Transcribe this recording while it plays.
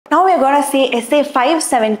we're going to see SA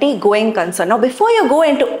 570 going concern. Now before you go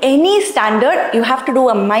into any standard, you have to do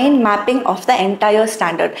a mind mapping of the entire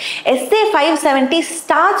standard. SA 570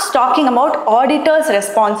 starts talking about auditors'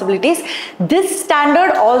 responsibilities. This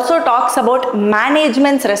standard also talks about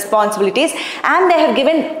management's responsibilities, and they have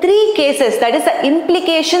given 3 cases, that is the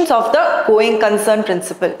implications of the going concern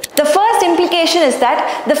principle. The first implication is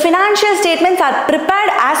that the financial statements are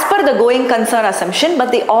prepared as per the going concern assumption,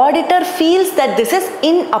 but the auditor feels that this is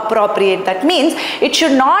inappropriate. That means it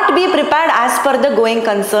should not be prepared as per the going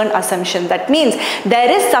concern assumption. That means there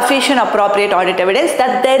is sufficient appropriate audit evidence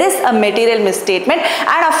that there is a material misstatement,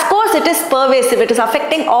 and of course it is pervasive, it is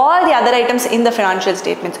affecting all the other items in the financial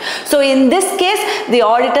statements. So in this case, the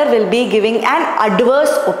auditor will be giving an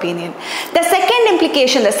adverse opinion. The second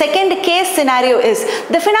implication, the second case scenario is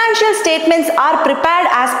the financial statements are prepared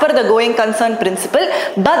as per the going concern principle,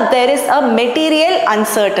 but there is a material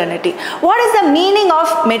uncertainty. What is the meaning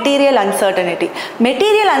of material uncertainty?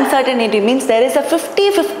 Material uncertainty means there is a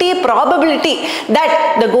 50-50 probability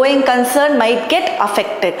that the going concern might get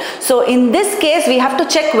affected. So in this case, we have to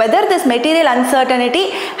check whether this material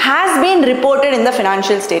uncertainty has been reported in the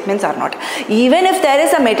financial statements or not. Even if there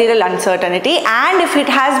is a material uncertainty and if it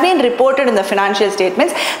has been reported in the financial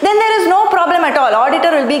statements, then there is no problem at all.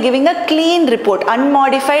 Auditor will be giving a clean report,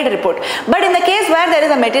 unmodified report. But in the case where there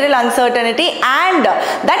is a material uncertainty and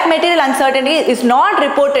that material uncertainty is not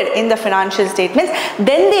reported in the financial statements,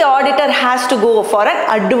 then the auditor has to go for an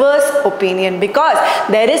adverse opinion, because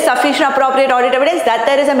there is sufficient appropriate audit evidence that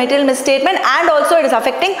there is a material misstatement, and also it is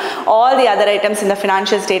affecting all the other items in the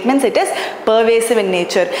financial statements. It is pervasive in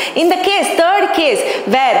nature. In the case, third case,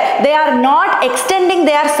 where they are not extending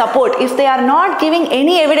their support, if they are not giving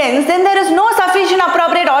any evidence, then there is no sufficient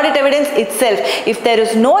appropriate audit evidence itself. If there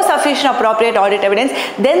is no sufficient appropriate audit evidence,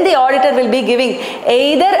 then the auditor will be giving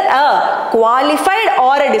either a qualified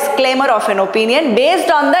or a disclaimer of an opinion based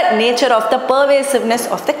on the nature of the pervasiveness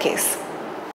of the case.